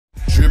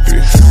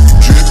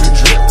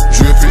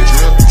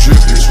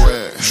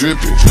drippy,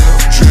 drippy,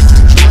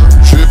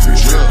 drippy,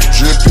 drippy,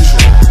 drippy,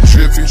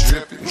 drippy,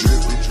 drippy,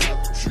 drippy.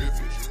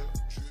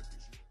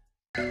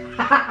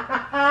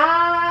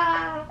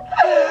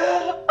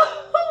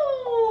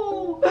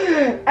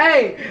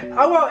 Hey,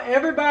 I want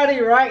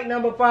everybody right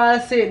now before I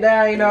sit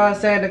down, you know what I'm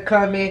saying, to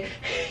comment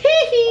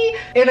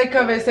in the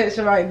comment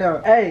section right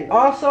now. Hey,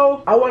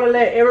 also, I want to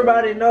let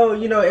everybody know,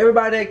 you know,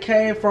 everybody that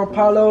came from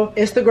Paulo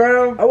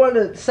Instagram, I want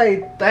to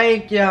say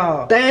thank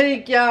y'all.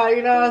 Thank y'all,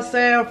 you know what I'm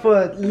saying,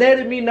 for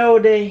letting me know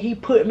that he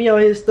put me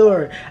on his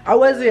story. I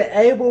wasn't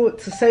able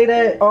to say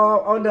that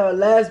on the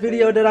last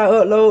video that I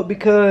uploaded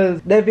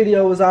because that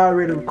video was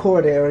already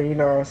recorded, you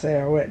know what I'm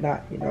saying, or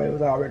whatnot, you know, it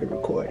was already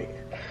recorded.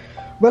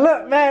 But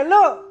look, man,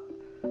 look.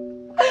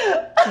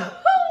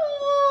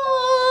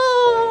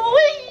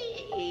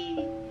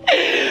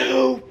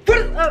 What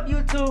is up,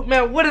 YouTube,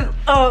 man? What is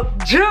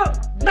up, Drip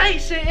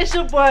Nation? It's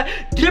your boy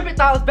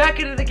DrippyThougths back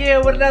in it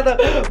again with another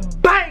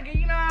banger.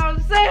 You know what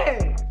I'm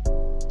saying?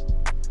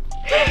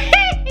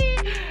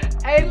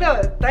 Hey,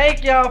 look,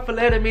 thank y'all for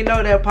letting me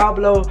know that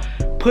Paulo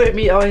put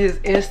me on his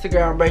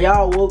Instagram, bro.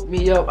 Y'all woke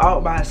me up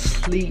out my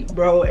sleep,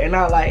 bro, and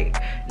I like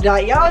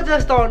y'all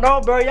just don't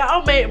know, bro.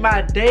 Y'all made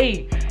my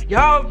day.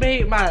 Y'all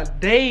made my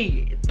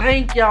day.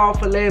 Thank y'all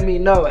for letting me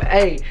know.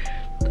 Hey,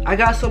 I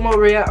got some more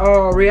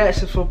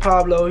reactions from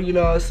Paulo, you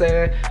know what I'm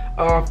saying?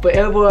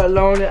 Forever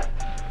Alone.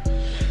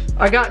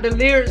 I got the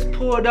lyrics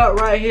pulled up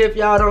right here. If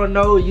y'all don't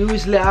know,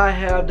 usually I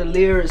have the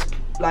lyrics,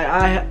 like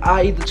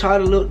I either try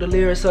to look the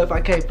lyrics up. If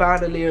I can't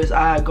find the lyrics,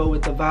 I go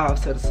with the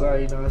vibes to the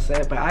song, you know what I'm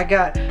saying? But I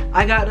got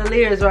the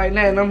lyrics right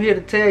now, and I'm here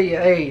to tell you,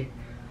 hey,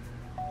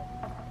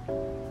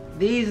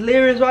 these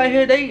lyrics right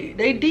here, they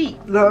deep,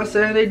 you know what I'm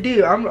saying? They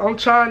deep. I'm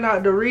trying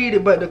not to read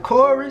it, but the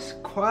chorus,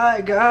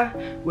 quiet guy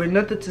with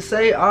nothing to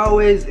say,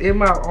 always in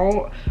my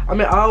own,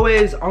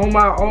 always on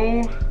my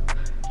own.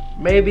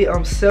 Maybe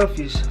I'm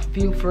selfish,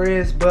 few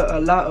friends, but a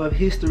lot of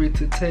history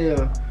to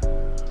tell.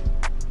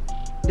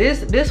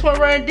 This one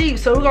ran deep,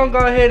 so we're gonna go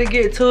ahead and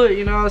get to it,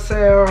 you know what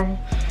I'm saying?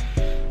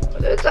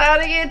 Let's try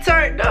to get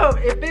turned up.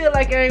 It feel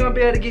like I ain't gonna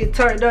be able to get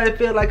turned up. It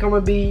feel like I'm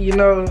gonna be, you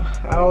know,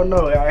 I don't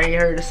know. I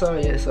ain't heard the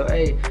song yet, so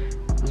hey,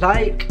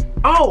 like,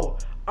 oh,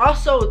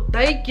 also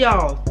thank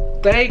y'all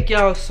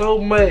so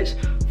much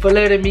for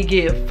letting me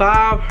get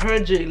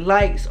 500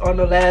 likes on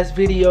the last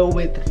video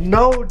with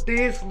no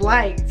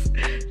dislikes.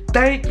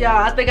 Thank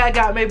y'all. I think I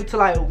got maybe to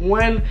like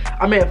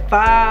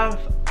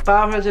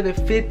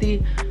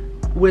 550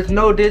 with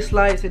no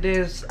dislikes, and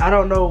then I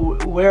don't know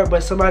where,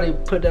 but somebody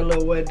put that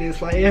little one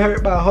dislike. It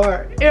hurt my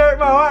heart. It hurt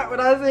my heart when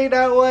I seen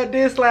that one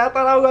dislike. I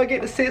thought I was gonna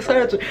get to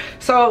 600.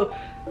 So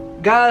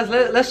guys,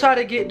 let's try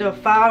to get to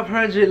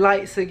 500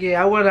 likes again.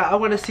 I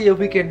wanna see if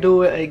we can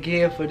do it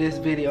again for this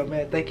video,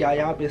 man. Thank y'all.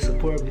 Y'all been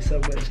supporting me so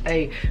much.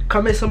 Hey,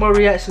 comment some more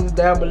reactions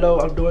down below.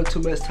 I'm doing too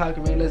much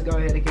talking, man. Let's go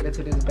ahead and get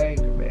into this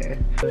banger,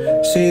 man.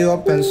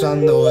 Sigo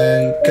pensando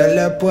en qué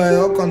le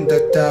puedo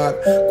contestar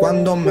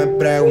cuando me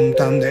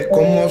preguntan de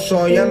cómo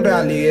soy en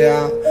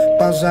realidad.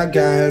 Pasa que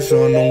a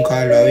eso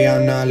nunca lo había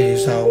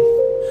analizado.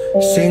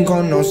 Sin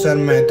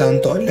conocerme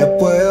tanto, les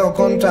puedo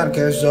contar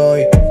que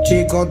soy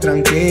chico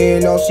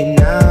tranquilo, sin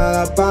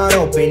nada para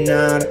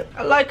opinar.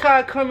 I like how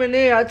I coming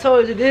in. I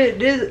told you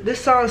this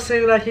song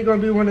seems like it's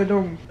gonna be one of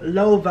them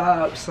low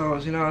vibe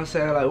songs, you know what I'm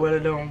saying? Like one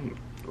of them,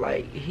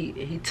 like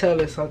he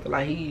telling something,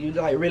 like he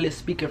like really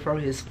speaking from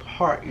his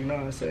heart, you know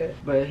what I'm saying?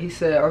 But he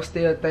said, I'm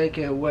still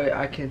thinking what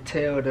I can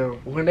tell them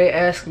when they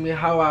ask me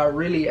how I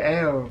really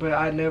am, but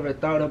I never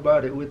thought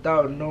about it.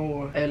 Without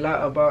knowing a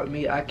lot about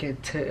me, I can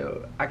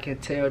tell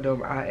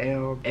them I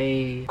am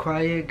a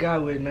quiet guy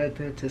with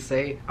nothing to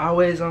say,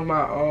 always on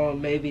my own.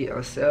 Maybe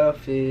I'm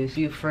selfish,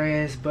 few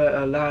friends, but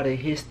a lot of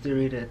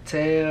history to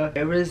tell,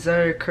 a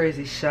reserved,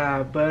 crazy,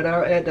 shy, but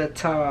I'm at the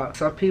top.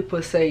 Some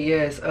people say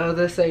yes,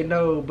 others say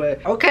no,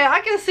 but okay,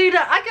 I can see the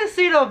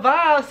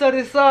vibes of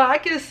this song. I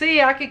can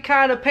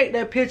kind of paint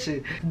that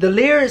picture. The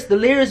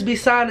lyrics be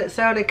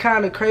sounding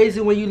kind of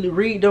crazy when you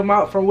read them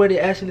out from what it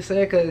actually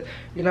said, cause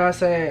you know what I'm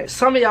saying.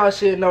 Some of y'all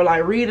should know,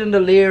 like reading the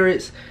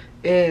lyrics.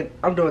 And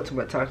I'm doing too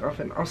much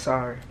talking. I'm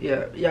sorry.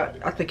 Yeah,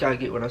 I think y'all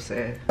get what I'm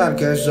saying.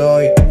 Que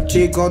soy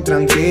chico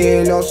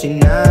tranquilo, sin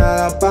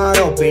nada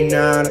para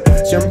opinar.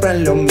 Siempre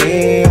en lo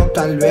mío,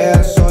 tal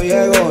vez soy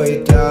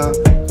egoísta.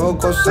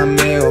 Pocos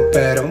amigos,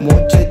 pero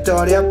mucha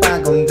historia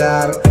para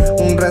contar.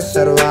 Un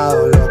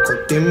reservado, loco,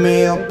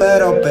 tímido,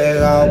 pero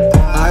pegado.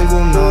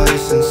 Algunos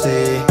dicen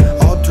sí,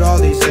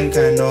 otros dicen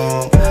que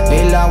no.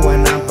 Y la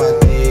buena para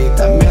ti,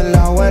 también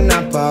la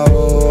buena para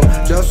vos.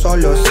 Yo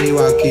solo sigo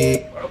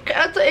aquí.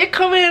 It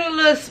come in a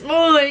little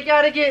smooth. It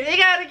gotta get,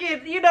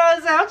 you know what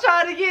I'm saying? I'm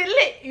trying to get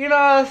lit, you know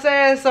what I'm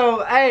saying?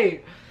 So,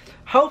 hey,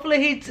 hopefully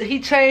he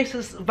changed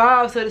his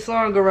vibes to the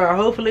song around.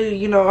 Hopefully,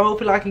 you know,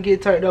 hopefully I can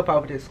get turned up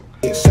off of this one.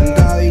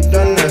 Sentadito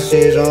en el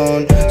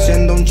sillón,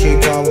 siendo un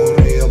chico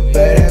aburrido,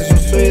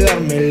 perezoso y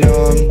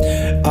dormilón.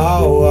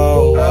 Oh,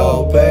 oh,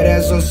 oh,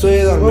 perezoso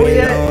y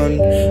dormilón.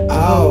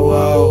 Oh,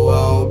 oh,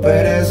 oh,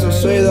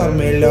 perezoso y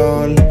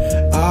dormilón.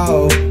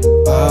 Oh,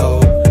 oh,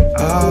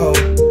 oh,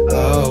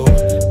 oh,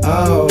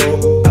 oh,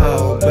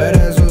 oh,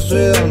 perezoso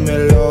y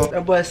dormilón.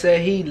 boy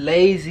said he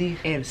lazy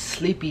and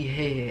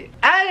sleepyhead.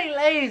 I ain't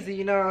lazy,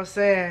 you know what I'm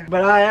saying?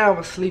 But I am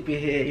a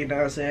sleepyhead, you know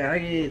what I'm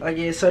saying? I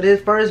get so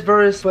this first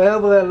verse,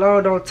 forever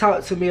alone, don't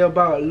talk to me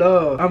about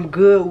love. I'm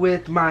good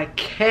with my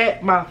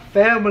cat, my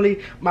family,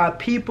 my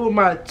people,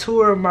 my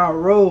tour, my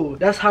road.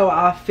 That's how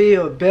I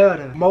feel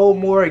better.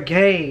 More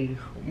gain,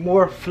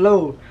 more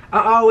flow. I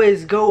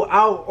always go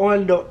out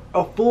on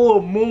a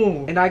full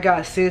moon, and I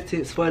got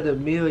sentenced for the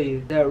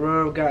million. That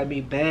rum got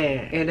me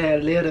bad, and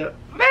that little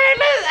man.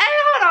 Listen, hey,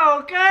 hold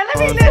on, girl. Let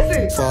me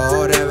listen.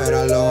 Forever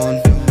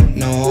alone,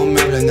 no me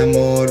hablen de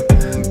amor.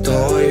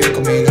 Estoy bien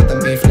con mi gata,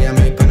 mi fría,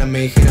 mi pana,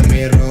 mi gira,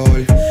 mi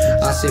rol.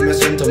 Así me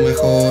siento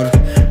mejor.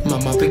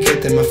 Mamá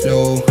piquete, más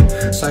flow.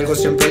 Salgo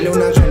siempre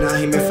lunas llenas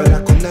y me fue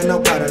la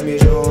condena para el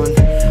millón.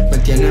 Me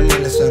tiene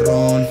mal ese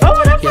ron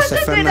y ese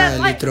Fernet de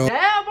litro.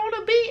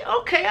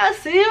 Okay, I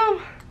see him.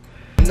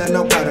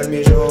 No para el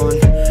millón,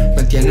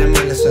 me tiene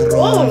mal ese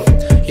ron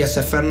y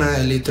ese Fernet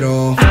de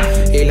litro.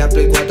 Y la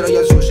Play 4 y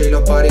el sushi y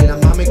los paris,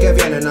 las mami que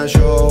vienen al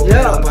show.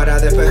 Pero para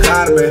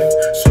despejarme,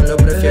 solo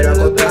prefiero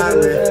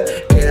acostarme.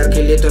 Quedar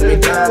quilito en mi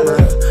cama,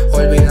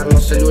 olvidar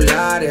los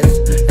celulares.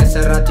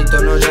 Ese ratito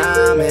no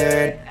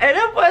llamen. And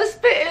that boy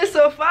spitting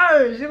so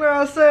fire, you know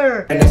what I'm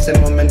saying? En ese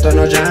momento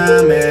no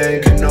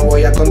llamen, que no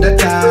voy a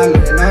contestarle.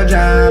 No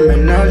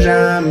llamen, no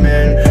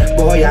llamen.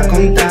 Voy a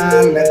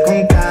contarles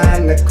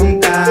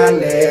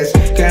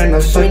que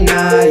no soy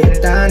nadie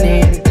tan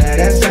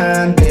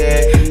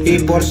interesante. Y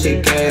por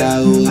si queda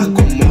dudas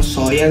como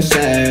soy en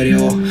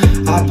serio,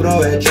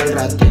 aprovecho el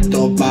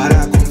ratito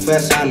para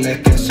confesarles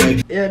que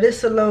soy. Yeah, this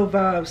is a low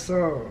vibe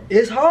song.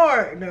 It's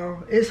hard,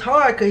 no. It's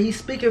hard cause he's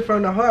speaking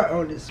from the heart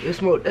on this.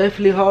 It's more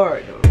definitely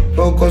hard though.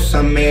 Pocos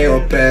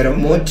amigos, pero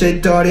mucha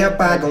historia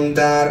para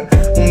contar.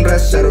 Un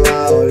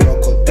reservado,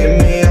 loco,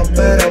 tímido,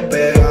 pero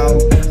pegado.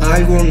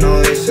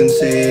 Algunos dicen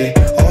sí,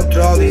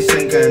 otros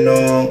dicen que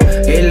no.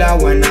 Y la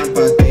buena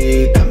pa'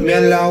 ti,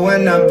 también la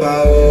buena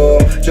pa'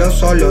 vos. Yo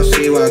solo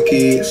sigo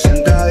aquí,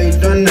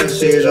 sentadito en el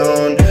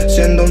sillón,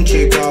 siendo un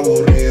chico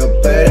aburrido,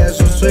 pero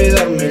eso soy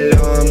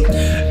dormilón.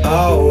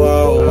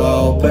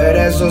 Oh, pero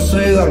eso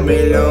soy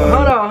dormilón.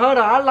 Hold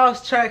on, I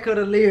lost track of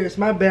the lyrics.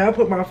 My bad, I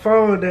put my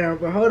phone down.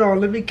 But hold on,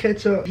 let me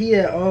catch up. He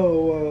had,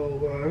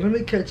 let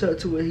me catch up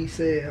to what he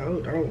said.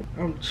 Hold on,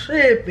 I'm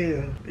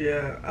tripping.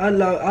 Yeah, I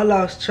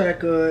lost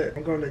track of it.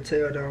 I'm gonna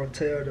tell them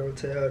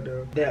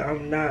that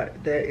I'm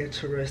not that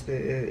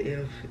interested in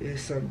if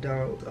it's some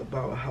doubt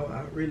about how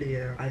I really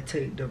am. I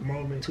take the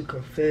moment to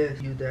confess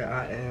you that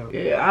I am.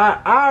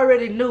 Yeah, I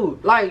already knew.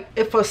 Like,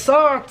 if a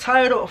song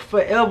titled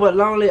Forever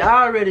Lonely,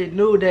 I already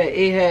knew that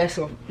it had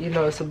some, you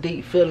know, some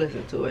deep feelings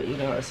into it, you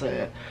know what I'm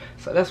saying?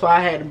 So that's why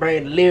I had to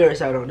bring the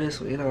lyrics out on this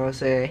one, you know what I'm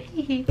saying?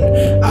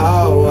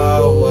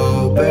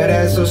 Pero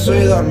eso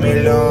soy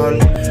dormilón.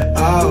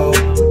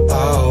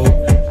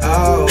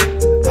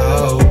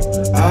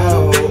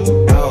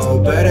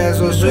 Pero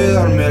eso soy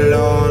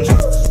dormilón.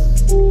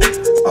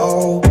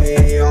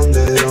 Be on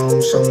the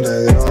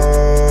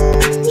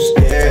drums,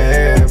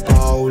 yeah,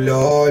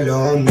 Paulo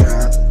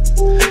Londra.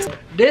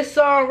 This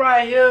song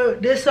right here,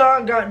 this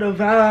song got the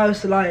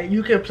vibes, like,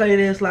 you can play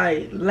this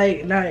like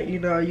late night, you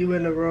know, you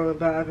in the room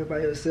vibing by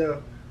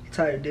yourself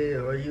type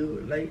deal, or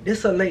you, like,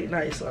 this a late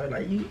night song,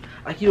 like you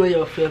in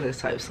your feelings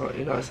type song,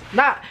 you know what I'm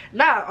saying?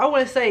 Not, I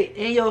wouldn't say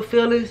in your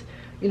feelings,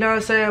 you know what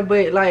I'm saying,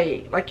 but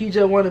like you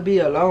just want to be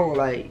alone,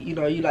 like, you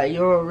know, you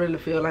don't really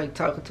feel like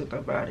talking to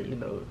nobody, you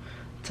know,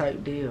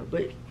 type deal,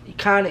 but you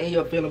kind of in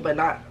your feeling, but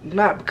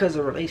not because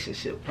of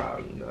relationship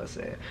problem, you know what I'm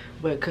saying,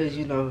 but because,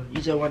 you know,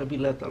 you just want to be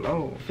left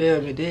alone,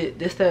 feel me?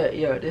 This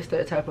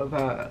that type of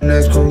vibe.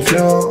 Let's come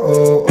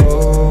flow,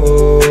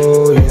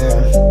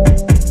 yeah.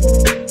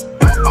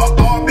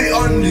 I'll be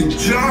on the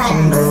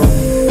job.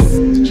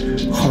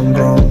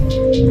 Homegrown.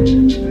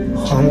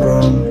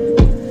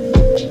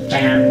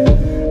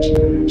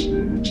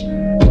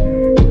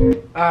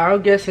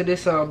 I'm guessing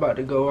this song about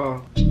to go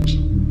off.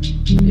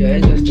 Yeah,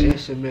 it's just the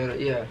instrumental,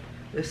 yeah.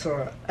 This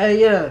song. Hey,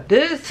 yeah.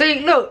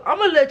 See, look, I'm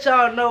gonna let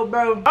y'all know,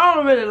 bro. I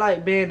don't really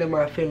like being in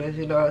my feelings,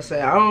 you know what I'm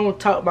saying? I don't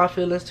talk my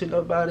feelings to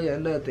nobody or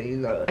nothing, you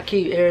know. I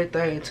keep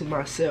everything to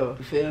myself,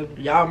 you feel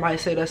me? Y'all might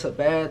say that's a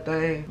bad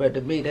thing, but to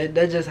me,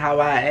 that's just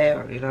how I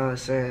am, you know what I'm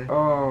saying?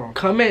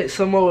 Comment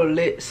some more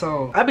lit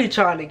songs. I be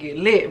trying to get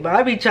lit, but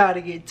I be trying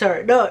to get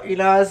turned up, you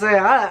know what I'm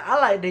saying? I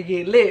like to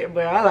get lit,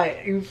 but I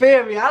like, you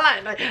feel me?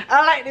 I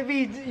like to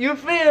be, you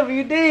feel me?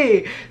 You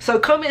dig? So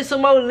comment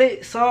some more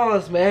lit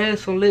songs, man.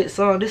 Some lit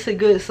songs. This is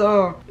a good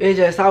song. It's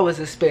just I was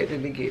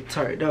expecting to get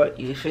turned up,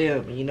 you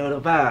feel me? You know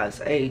the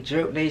vibes. Hey,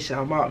 Drip Nation,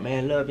 I'm out,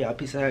 man. Love y'all.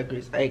 Peace and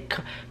happiness. Hey,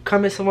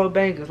 comment some more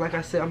bangers. Like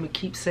I said, I'm gonna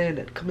keep saying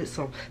that. Comment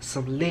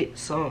some lit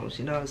songs,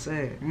 you know what I'm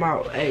saying? I'm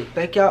out. Hey,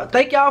 thank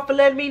y'all for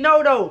letting me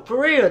know though. For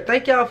real.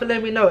 Thank y'all for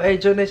letting me know. Hey,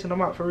 Drip Nation,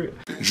 I'm out for real.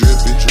 Drippy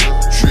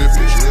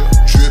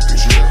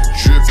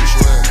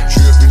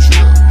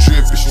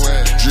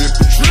swag.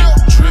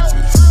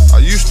 I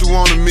used to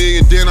want $1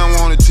 million, then I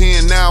wanted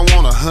 10, now I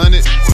want 100.